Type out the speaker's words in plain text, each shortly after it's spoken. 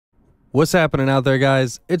What's happening out there,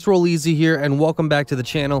 guys? It's Rolleezy here and welcome back to the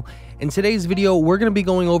channel. In today's video, we're going to be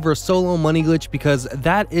going over a solo money glitch because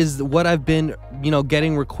that is what I've been,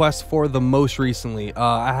 getting requests for the most recently.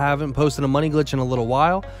 I haven't posted a money glitch in a little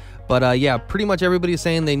while, but yeah, pretty much everybody's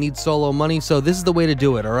saying they need solo money, so this is the way to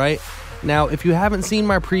do it, all right? Now, if you haven't seen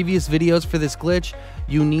my previous videos for this glitch,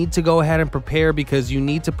 you need to go ahead and prepare because you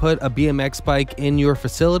need to put a BMX bike in your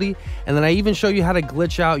facility. And then I even show you how to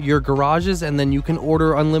glitch out your garages, and then you can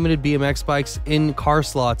order unlimited BMX bikes in car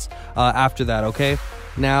slots after that, okay?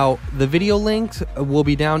 Now, the video links will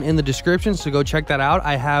be down in the description, so go check that out.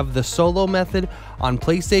 I have the solo method on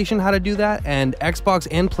PlayStation, how to do that, and Xbox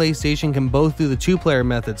and PlayStation can both do the two-player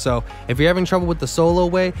method. So if you're having trouble with the solo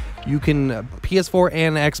way, you can, PS4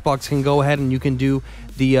 and Xbox can go ahead and you can do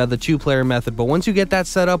the two-player method. But once you get that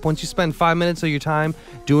set up, once you spend 5 minutes of your time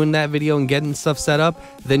doing that video and getting stuff set up,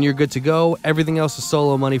 then you're good to go. Everything else is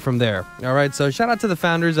solo money from there. All right, so shout out to the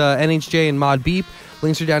founders, NHJ and Mod Beep.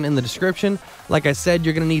 Links are down in the description. Like I said,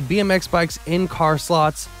 you're going to need BMX bikes in car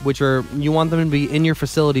slots, which are, you want them to be in your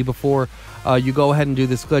facility before you go ahead and do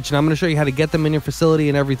this glitch. And I'm going to show you how to get them in your facility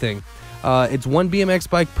and everything. It's one BMX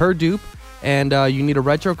bike per dupe, and you need a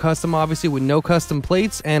retro custom, obviously, with no custom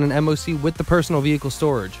plates, and an MOC with the personal vehicle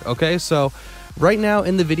storage. Okay, so right now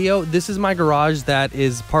in the video, this is my garage that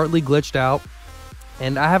is partly glitched out,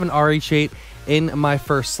 and I have an RH8 in my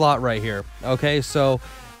first slot right here. Okay, so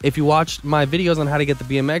if you watched my videos on how to get the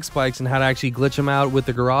BMX bikes and how to actually glitch them out with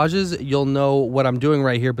the garages, you'll know what I'm doing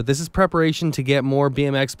right here. But this is preparation to get more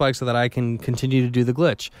BMX bikes so that I can continue to do the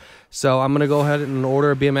glitch. So I'm going to go ahead and order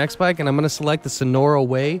a BMX bike, and I'm going to select the Sonora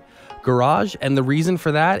Way garage. And the reason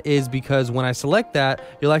for that is because when I select that,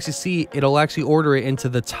 you'll actually see it'll actually order it into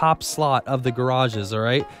the top slot of the garages. All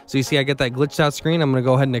right, so you see I get that glitched out screen. I'm going to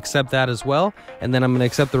go ahead and accept that as well, and then I'm going to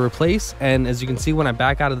accept the replace. And as you can see, when I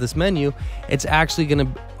back out of this menu, it's actually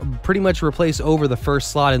going to pretty much replace over the first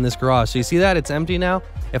slot in this garage. So you see that it's empty now.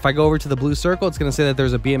 If I go over to the blue circle, it's going to say that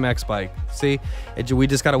there's a BMX bike. See, we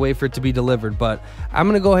just got to wait for it to be delivered. But I'm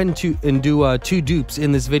going to go ahead and do two dupes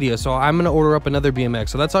in this video. So I'm going to order up another BMX.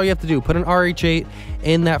 So that's all you have to do. Put an RH8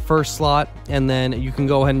 in that first slot, and then you can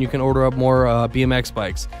go ahead and you can order up more BMX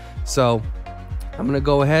bikes. So I'm going to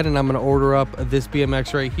go ahead and I'm going to order up this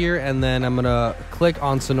BMX right here, and then I'm going to click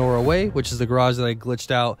on Sonora Way, which is the garage that I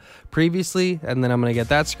glitched out previously, and then I'm going to get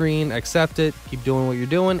that screen, accept it, keep doing what you're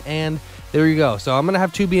doing, and there you go. So I'm going to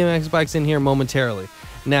have two BMX bikes in here momentarily.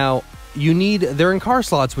 Now, they're in car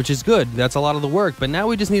slots, which is good. That's a lot of the work, but now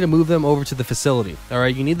we just need to move them over to the facility. All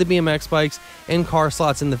right, you need the BMX bikes in car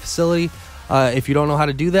slots in the facility. If you don't know how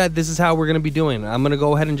to do that, this is how we're going to be doing it. I'm going to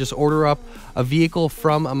go ahead and just order up a vehicle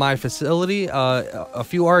from my facility. A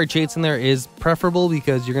few RH8s in there is preferable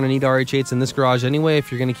because you're going to need RH8s in this garage anyway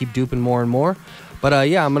if you're going to keep duping more and more. But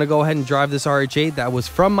yeah, I'm going to go ahead and drive this RH8 that was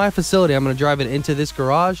from my facility. I'm going to drive it into this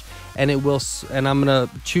garage, and I'm going to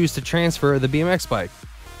choose to transfer the BMX bike.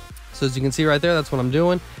 So as you can see right there, that's what I'm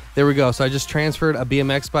doing. There we go. So I just transferred a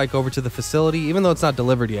BMX bike over to the facility, even though it's not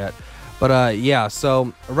delivered yet. But yeah,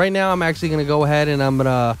 so right now I'm actually going to go ahead and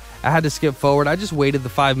I had to skip forward. I just waited the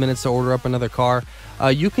 5 minutes to order up another car.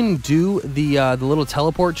 You can do the little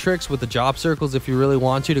teleport tricks with the job circles if you really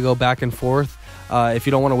want to go back and forth. If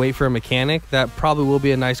you don't want to wait for a mechanic, that probably will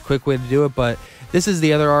be a nice quick way to do it. But this is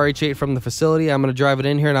the other RH8 from the facility. I'm going to drive it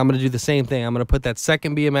in here, and I'm going to do the same thing. I'm going to put that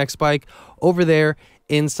second BMX bike over there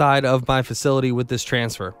inside of my facility with this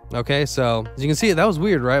transfer. Okay, so as you can see, that was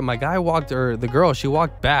weird, right? My guy the girl, she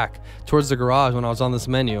walked back towards the garage when I was on this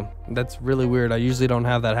menu. That's really weird. I usually don't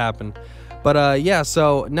have that happen. But yeah,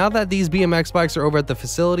 so now that these BMX bikes are over at the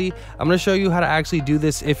facility, I'm going to show you how to actually do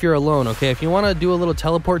this if you're alone, okay? If you want to do a little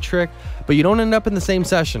teleport trick, but you don't end up in the same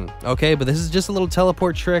session, okay? But this is just a little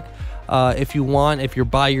teleport trick if you're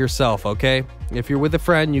by yourself, okay? If you're with a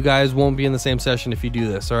friend, you guys won't be in the same session if you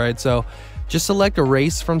do this, all right? So just select a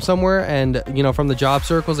race from somewhere and, from the job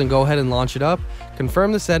circles, and go ahead and launch it up.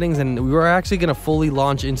 Confirm the settings, and we're actually going to fully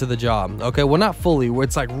launch into the job. Okay, well, not fully.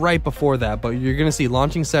 It's like right before that, but you're going to see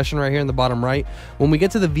launching session right here in the bottom right. When we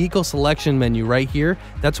get to the vehicle selection menu right here,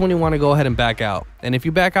 that's when you want to go ahead and back out. And if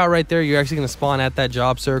you back out right there, you're actually going to spawn at that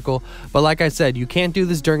job circle. But like I said, you can't do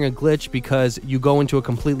this during a glitch because you go into a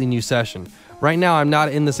completely new session. Right now, I'm not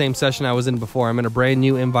in the same session I was in before. I'm in a brand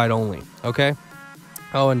new invite only. Okay?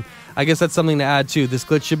 Oh, and I guess that's something to add too. This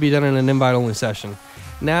glitch should be done in an invite-only session.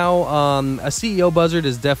 Now, a CEO buzzard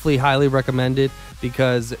is definitely highly recommended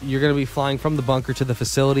because you're going to be flying from the bunker to the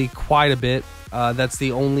facility quite a bit. That's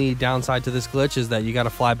the only downside to this glitch, is that you got to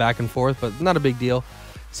fly back and forth, but not a big deal.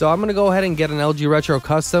 So I'm going to go ahead and get an LG Retro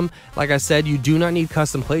Custom. Like I said, you do not need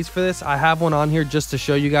custom plates for this. I have one on here just to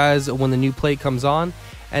show you guys when the new plate comes on.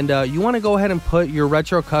 And you want to go ahead and put your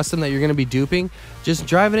retro custom that you're going to be duping, just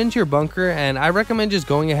drive it into your bunker, and I recommend just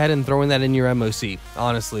going ahead and throwing that in your MOC.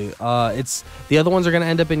 Honestly, it's the other ones are going to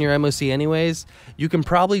end up in your MOC anyways. You can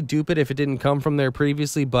probably dupe it if it didn't come from there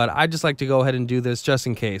previously, but I just like to go ahead and do this just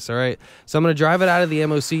in case. All right, so I'm going to drive it out of the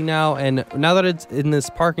MOC now, and now that it's in this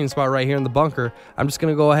parking spot right here in the bunker, I'm just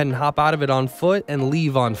going to go ahead and hop out of it on foot and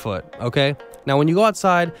leave on foot. Okay, now when you go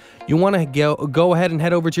outside, you want to go ahead and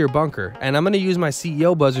head over to your bunker, and I'm going to use my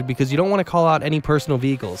CEO buzzard because you don't want to call out any personal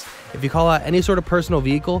vehicles. If you call out any sort of personal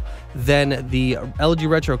vehicle, then the LG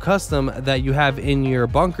Retro Custom that you have in your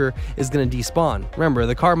bunker is going to despawn. Remember,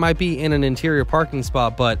 the car might be in an interior parking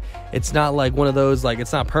spot, but it's not like one of those, like,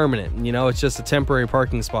 it's not permanent, you know, it's just a temporary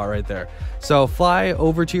parking spot right there. So fly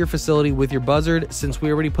over to your facility with your buzzard. Since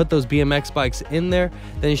we already put those BMX bikes in there,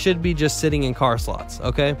 then you should be just sitting in car slots.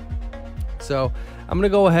 Okay, so I'm going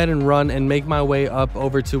to go ahead and run and make my way up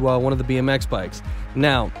over to one of the BMX bikes.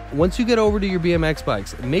 Now, once you get over to your BMX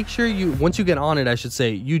bikes, make sure once you get on it, I should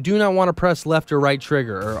say, you do not want to press left or right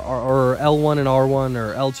trigger, or L1 and R1,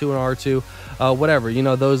 or L2 and R2, whatever, you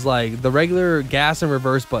know, those like the regular gas and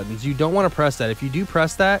reverse buttons. You don't want to press that. If you do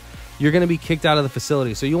press that, you're going to be kicked out of the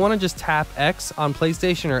facility. So you want to just tap X on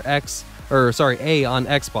PlayStation, or A on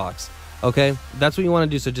Xbox. Okay, that's what you want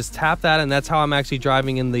to do. So just tap that, and that's how I'm actually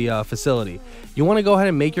driving in the facility. You want to go ahead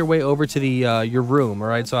and make your way over to the your room. All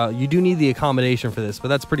right, so you do need the accommodation for this, but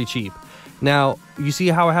that's pretty cheap. Now, you see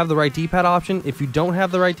how I have the right D-pad option? If you don't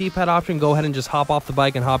have the right D-pad option, go ahead and just hop off the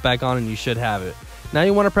bike and hop back on, and you should have it. Now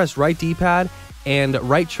you want to press right D-pad and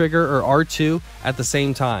right trigger, or R2, at the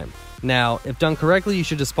same time. Now, if done correctly, you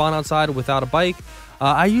should just spawn outside without a bike.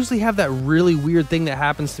 I usually have that really weird thing that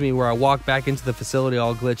happens to me where I walk back into the facility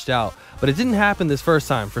all glitched out, but it didn't happen this first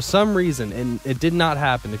time for some reason, and it did not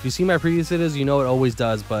happen. If you see my previous videos, you know it always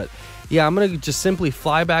does. But yeah, I'm gonna just simply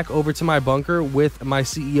fly back over to my bunker with my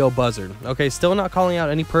CEO buzzard. Okay, still not calling out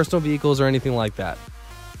any personal vehicles or anything like that.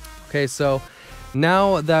 Okay, so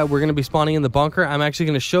now that we're going to be spawning in the bunker, I'm actually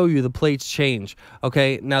going to show you the plates change.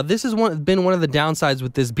 Okay, now this has been one of the downsides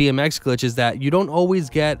with this BMX glitch, is that you don't always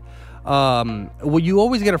get well, you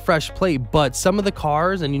always get a fresh plate, but some of the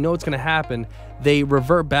cars, and you know what's going to happen, they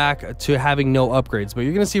revert back to having no upgrades. But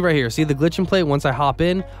you're going to see right here, see the glitching plate? Once I hop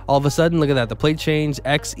in, all of a sudden, look at that, the plate change,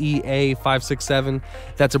 XEA567.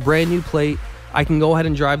 That's a brand new plate. I can go ahead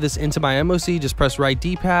and drive this into my MOC, just press right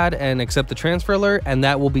D-pad and accept the transfer alert, and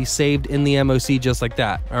that will be saved in the MOC just like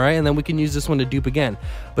that. All right, and then we can use this one to dupe again.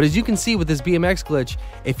 But as you can see with this BMX glitch,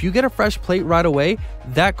 if you get a fresh plate right away,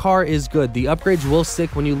 that car is good. The upgrades will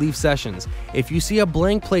stick when you leave sessions. If you see a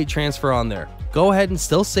blank plate transfer on there, go ahead and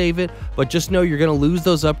still save it, but just know you're going to lose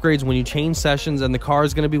those upgrades when you change sessions, and the car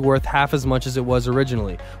is going to be worth half as much as it was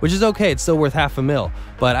originally, which is okay. It's still worth $500,000,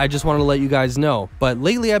 but I just wanted to let you guys know. But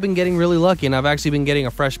lately I've been getting really lucky, and I've actually been getting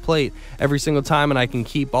a fresh plate every single time, and I can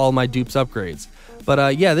keep all my dupes upgrades.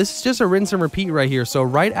 But yeah, this is just a rinse and repeat right here. So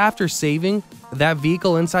right after saving that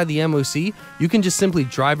vehicle inside the MOC, you can just simply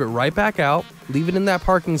drive it right back out, leave it in that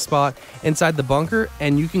parking spot inside the bunker,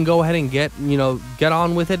 and you can go ahead and get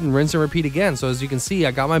on with it and rinse and repeat again. So as you can see,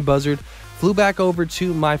 I got my buzzard, flew back over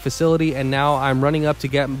to my facility, and now I'm running up to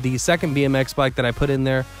get the second BMX bike that I put in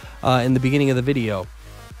there in the beginning of the video.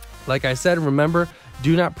 Like I said, remember,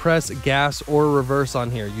 do not press gas or reverse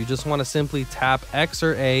on here. You just want to simply tap X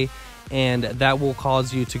or A, and that will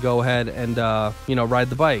cause you to go ahead and ride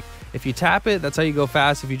the bike. If you tap it, that's how you go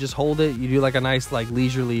fast. If you just hold it, you do like a nice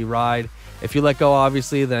leisurely ride. If you let go,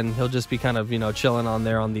 obviously, then he'll just be kind of chilling on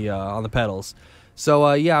there on the pedals.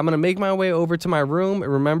 So yeah, I'm gonna make my way over to my room.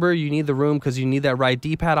 Remember, you need the room because you need that right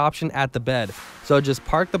D-pad option at the bed. So just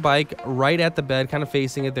park the bike right at the bed, kind of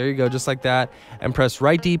facing it. There you go, just like that, and press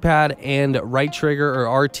right D-pad and right trigger,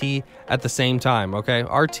 or RT, at the same time. Okay,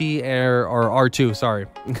 RT or R2, sorry.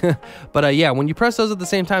 But yeah, when you press those at the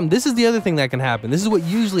same time, this is the other thing that can happen. This is what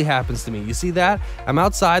usually happens to me. You see that? I'm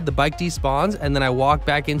outside, the bike despawns, and then I walk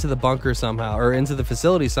back into the bunker somehow, or into the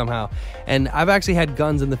facility somehow. And I've actually had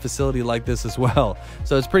guns in the facility like this as well.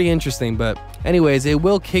 So it's pretty interesting. But anyways, it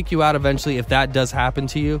will kick you out eventually if that does happen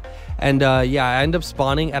to you. And yeah, I end up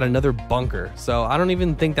spawning at another bunker. So I don't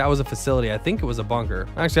even think that was a facility. I think it was a bunker.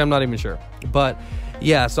 Actually, I'm not even sure. But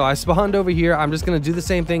yeah, so I spawned over here. I'm just going to do the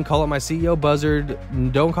same thing, call out my CEO buzzard,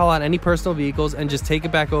 don't call out any personal vehicles, and just take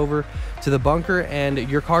it back over to the bunker, and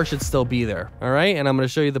your car should still be there. All right, and I'm going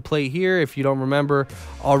to show you the plate here. If you don't remember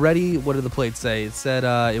already, what did the plate say? It said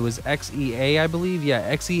it was XEA, I believe.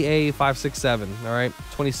 Yeah, XEA567. All right,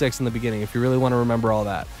 26 in the beginning, if you really want to remember all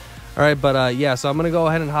that. All right, but yeah, so I'm going to go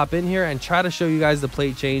ahead and hop in here and try to show you guys the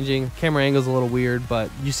plate changing. Camera angle's a little weird, but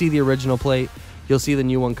you see the original plate. you'll see the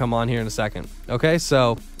new one come on here in a second. Okay,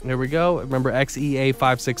 so here we go. Remember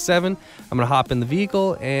XEA567. I'm gonna hop in the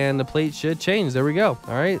vehicle and the plate should change. There we go.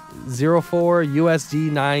 All right, 04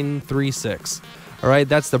 USD 936. All right,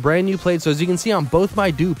 that's the brand new plate. So as you can see on both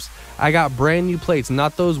my dupes, I got brand new plates,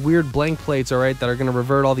 not those weird blank plates, all right, that are gonna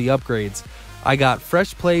revert all the upgrades. I got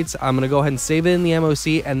fresh plates. I'm gonna go ahead and save it in the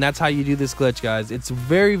MOC, and that's how you do this glitch, guys. It's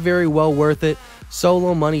very, very well worth it.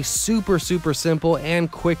 Solo money, super, super simple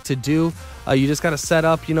and quick to do. You just gotta set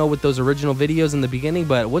up, you know, with those original videos in the beginning,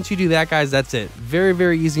 but once you do that, guys, that's it. Very,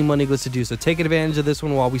 very easy money glitch to do, so take advantage of this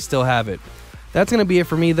one while we still have it. That's going to be it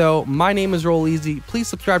for me, though. My name is Rolleezy. Please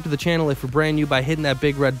subscribe to the channel if you're brand new by hitting that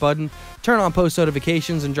big red button. Turn on post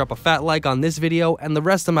notifications and drop a fat like on this video and the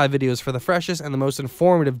rest of my videos for the freshest and the most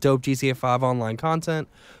informative dope GTA 5 online content.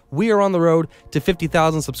 We are on the road to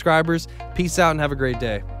 50,000 subscribers. Peace out and have a great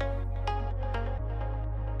day.